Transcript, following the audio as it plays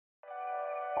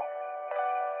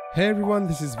Hey everyone,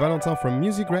 this is Valentin from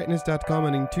musicgreatness.com,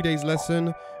 and in today's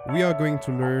lesson we are going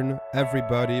to learn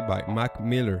Everybody by Mac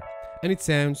Miller, and it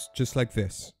sounds just like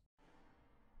this.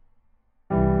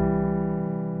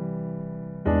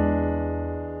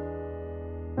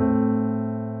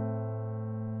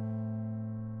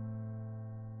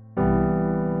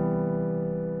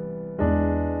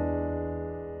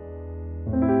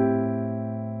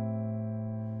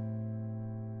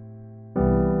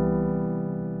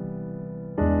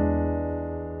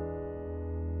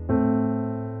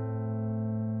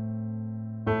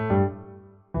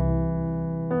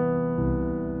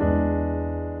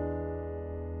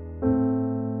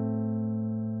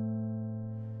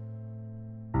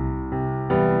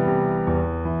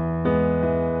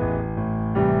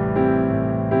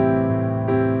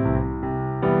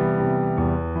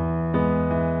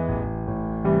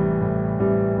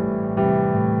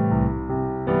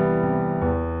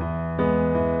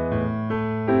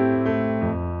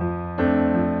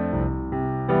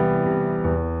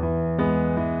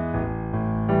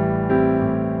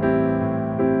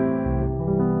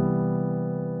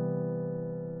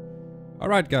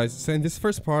 Alright guys, so in this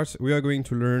first part we are going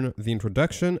to learn the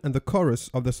introduction and the chorus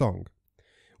of the song.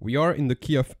 We are in the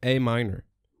key of A minor.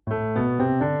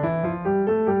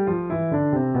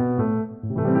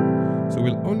 So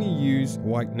we'll only use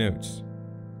white notes.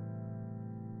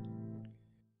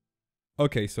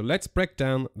 Okay, so let's break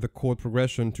down the chord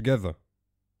progression together.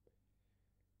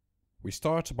 We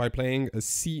start by playing a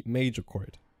C major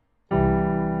chord.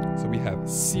 So we have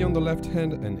C on the left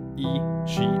hand and E,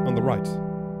 G on the right.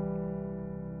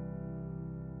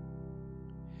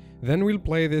 Then we'll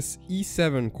play this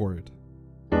E7 chord.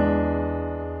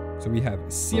 So we have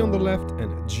C on the left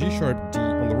and G sharp D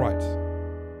on the right.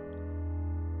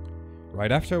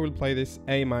 Right after we'll play this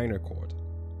A minor chord.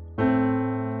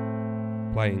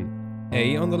 Playing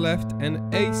A on the left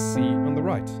and AC on the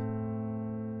right.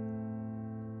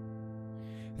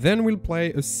 Then we'll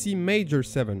play a C major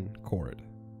 7 chord.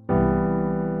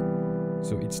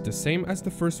 So it's the same as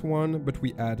the first one, but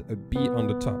we add a B on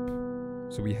the top.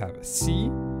 So we have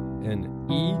C and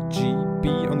E, G, B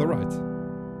on the right.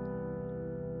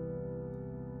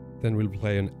 Then we'll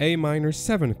play an A minor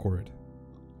 7 chord.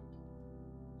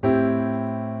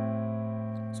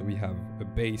 So we have a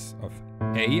bass of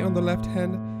A on the left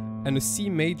hand and a C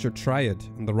major triad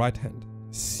on the right hand.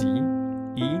 C,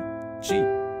 E, G.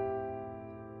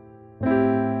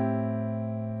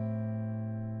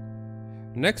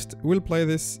 Next, we'll play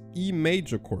this E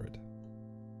major chord.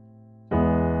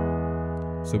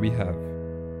 So we have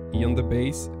E on the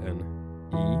bass and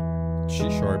E, G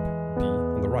sharp, B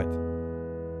on the right.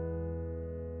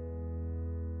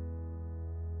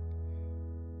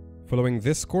 Following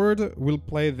this chord, we'll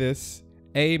play this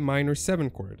A minor 7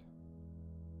 chord.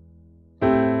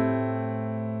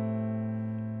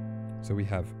 So we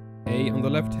have A on the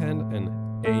left hand and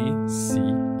A, C, E,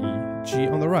 G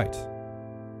on the right.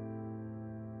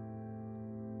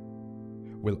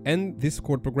 We'll end this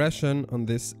chord progression on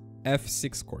this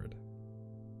F6 chord.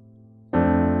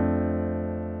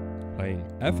 Playing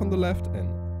F on the left and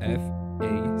F,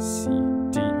 A, C,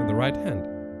 D on the right hand.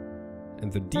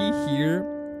 And the D here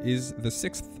is the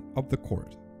 6th of the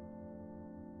chord.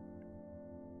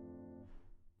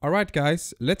 Alright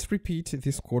guys, let's repeat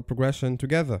this chord progression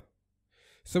together.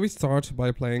 So we start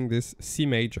by playing this C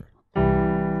major.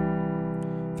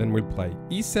 Then we'll play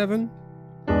E7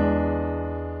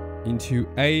 into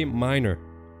A minor.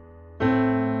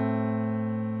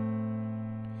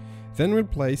 Then we'll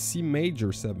play C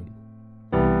major 7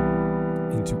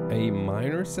 into A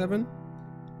minor 7,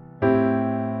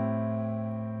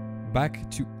 back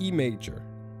to E major.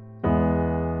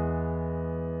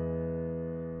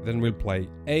 Then we'll play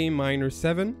A minor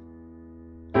 7,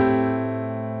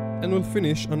 and we'll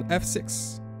finish on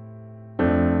F6.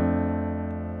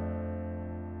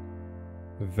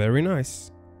 Very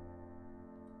nice.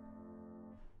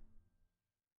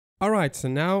 Alright, so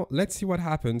now let's see what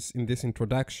happens in this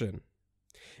introduction.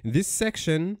 In this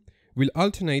section, we'll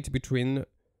alternate between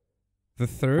the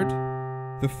 3rd,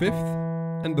 the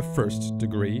 5th, and the 1st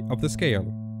degree of the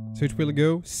scale. So it will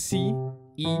go C,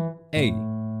 E, A.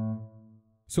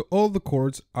 So all the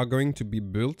chords are going to be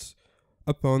built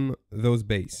upon those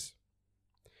bass.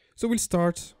 So we'll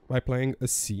start by playing a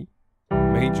C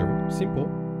major, simple,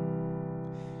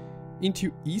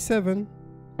 into E7,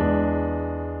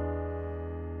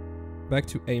 back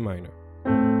to A minor.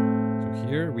 So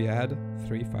here we add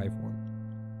 3-5-1.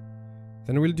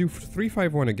 Then we'll do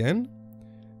 3-5-1 again,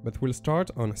 but we'll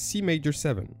start on C major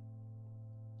 7.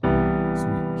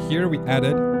 So here we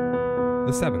added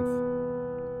the 7th.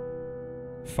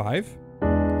 5,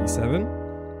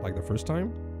 E7, like the first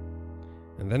time,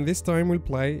 And then this time we'll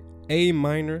play A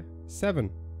minor 7.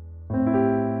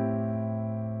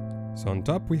 So on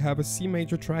top we have a C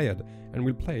major triad, and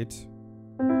we'll play it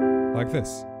like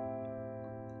this.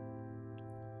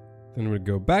 Then we'll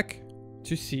go back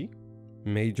to C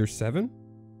major 7,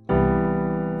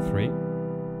 3,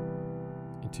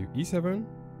 into E7,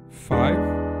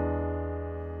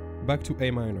 5, back to A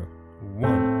minor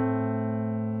 1.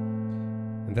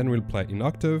 And then we'll play in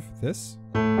octave this,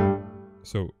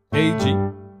 so A, G,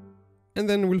 and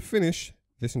then we'll finish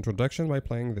this introduction by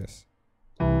playing this.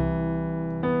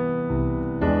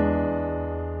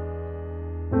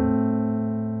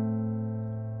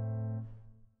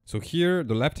 So here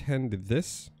the left hand did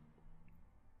this,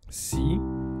 C,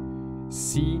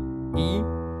 C, E,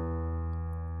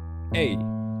 A,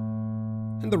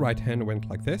 and the right hand went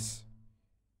like this,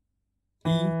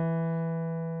 E,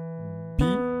 B,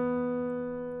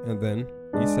 and then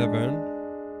E7,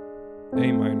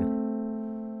 A minor.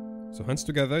 So hands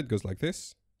together, it goes like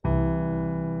this.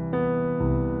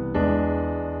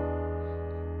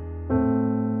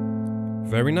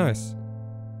 Very nice.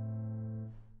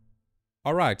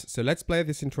 Alright, so let's play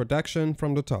this introduction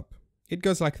from the top. It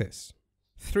goes like this.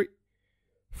 3,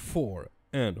 4,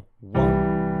 and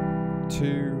 1,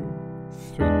 2,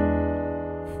 3,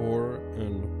 4,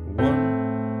 and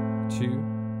 1,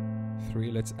 2,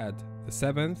 3. Let's add the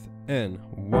 7th, and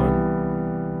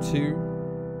 1, 2,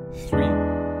 3,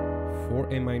 4,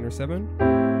 A minor 7,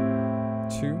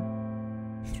 2,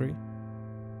 3,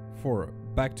 4.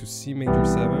 Back to C major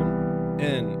 7,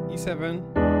 and E7,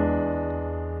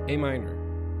 A minor,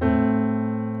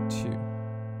 2,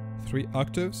 3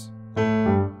 octaves,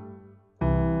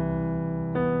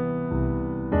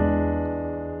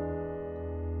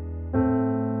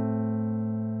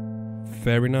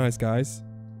 very nice, guys.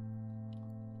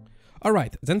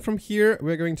 Alright, then from here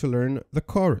we're going to learn the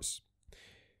chorus.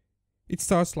 It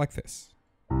starts like this.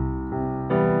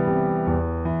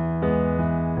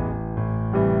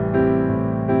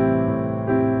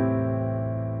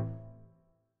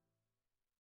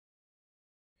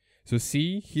 So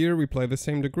see, here we play the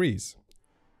same degrees.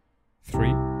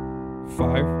 3,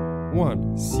 5,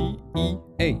 1, C, E,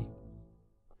 A.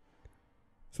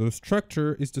 So the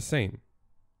structure is the same.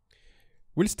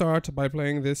 We'll start by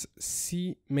playing this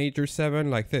C major 7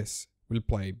 like this. We'll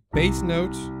play bass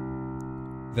note,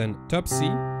 then top C,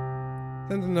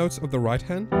 then the notes of the right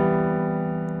hand,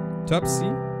 top C,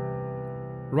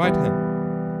 right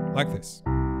hand, like this.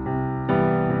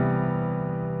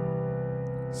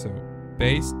 So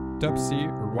bass, top C,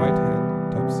 right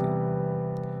hand, top C.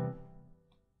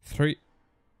 3,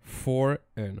 4,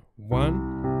 and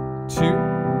 1, 2.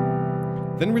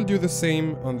 Then we'll do the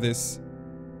same on this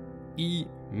E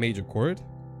major chord.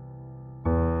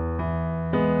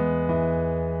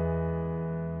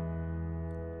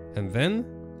 And then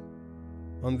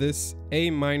on this A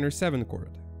minor 7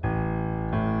 chord.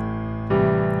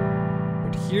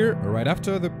 But here, right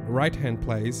after the right hand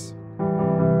plays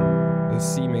the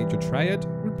C major triad,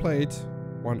 we'll play it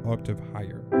 1 octave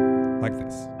higher, like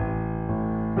this.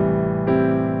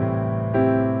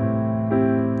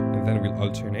 And then we'll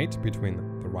alternate between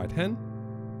the right hand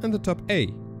and the top A.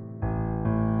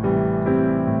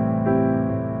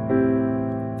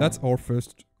 That's our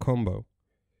first combo.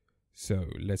 So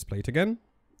let's play it again.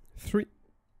 3,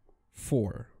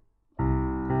 4.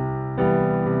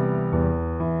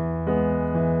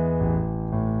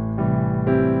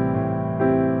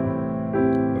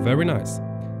 Very nice.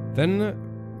 Then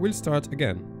we'll start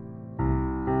again.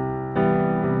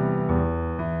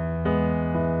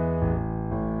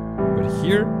 But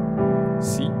here,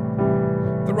 see,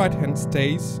 the right hand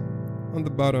stays on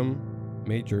the bottom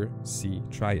major C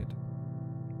triad.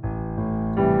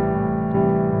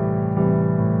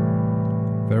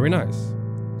 Very nice.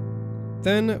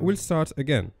 Then we'll start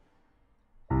again.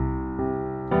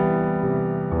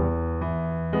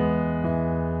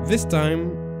 This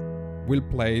time we'll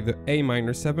play the A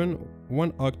minor 7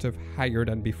 1 octave higher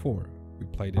than before. We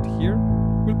played it here,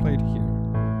 we'll play it here.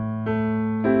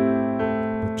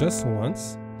 But just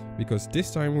once, because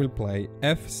this time we'll play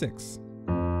F6.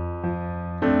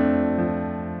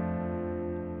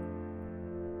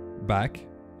 Back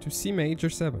to C major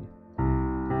 7.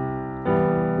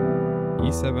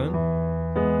 E7,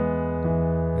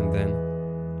 and then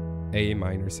A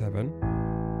minor 7.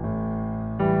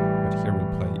 But here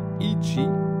we'll play EG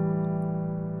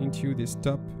into this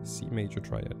top C major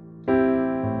triad.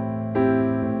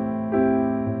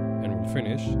 And we'll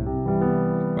finish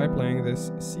by playing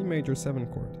this C major 7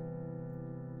 chord.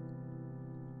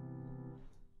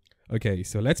 Okay,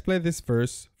 so let's play this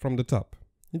verse from the top.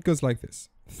 It goes like this.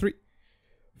 3,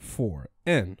 4,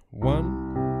 and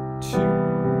 1,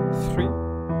 2, 3,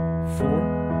 4,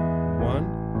 1,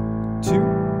 2,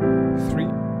 3,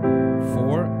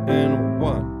 4, and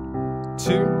 1, 2,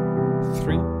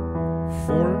 3,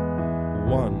 4,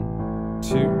 1, 2,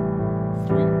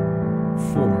 3,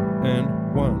 4, and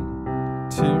 1,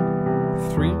 2,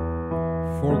 3,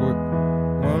 4, good,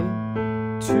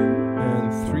 1, 2, and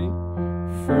 3,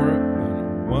 4,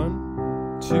 and 1,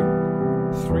 2,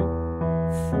 3,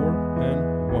 4, and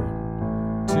 1,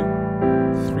 2,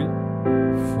 3,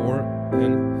 4,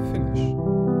 and finish.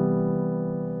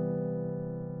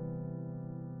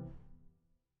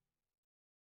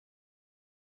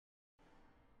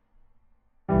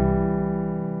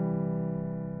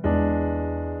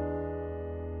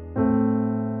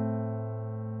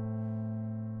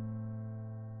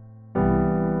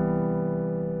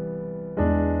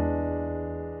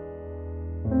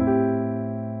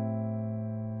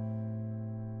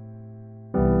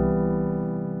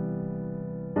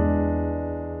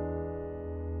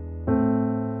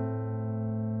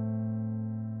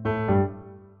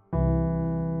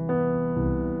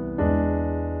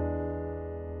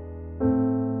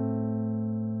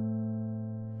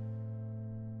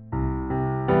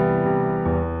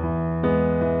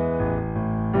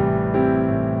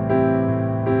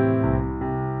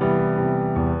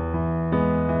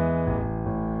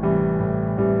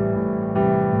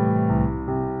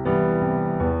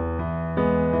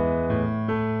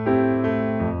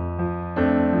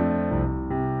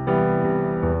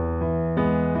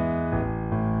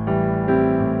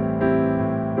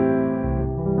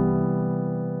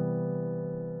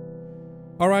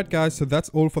 Alright guys, so that's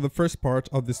all for the first part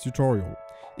of this tutorial.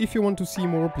 If you want to see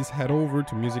more, please head over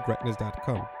to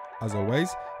musicreckless.com. As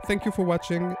always, thank you for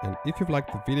watching, and if you've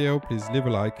liked the video, please leave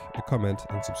a like, a comment,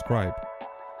 and subscribe.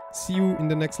 See you in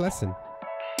the next lesson.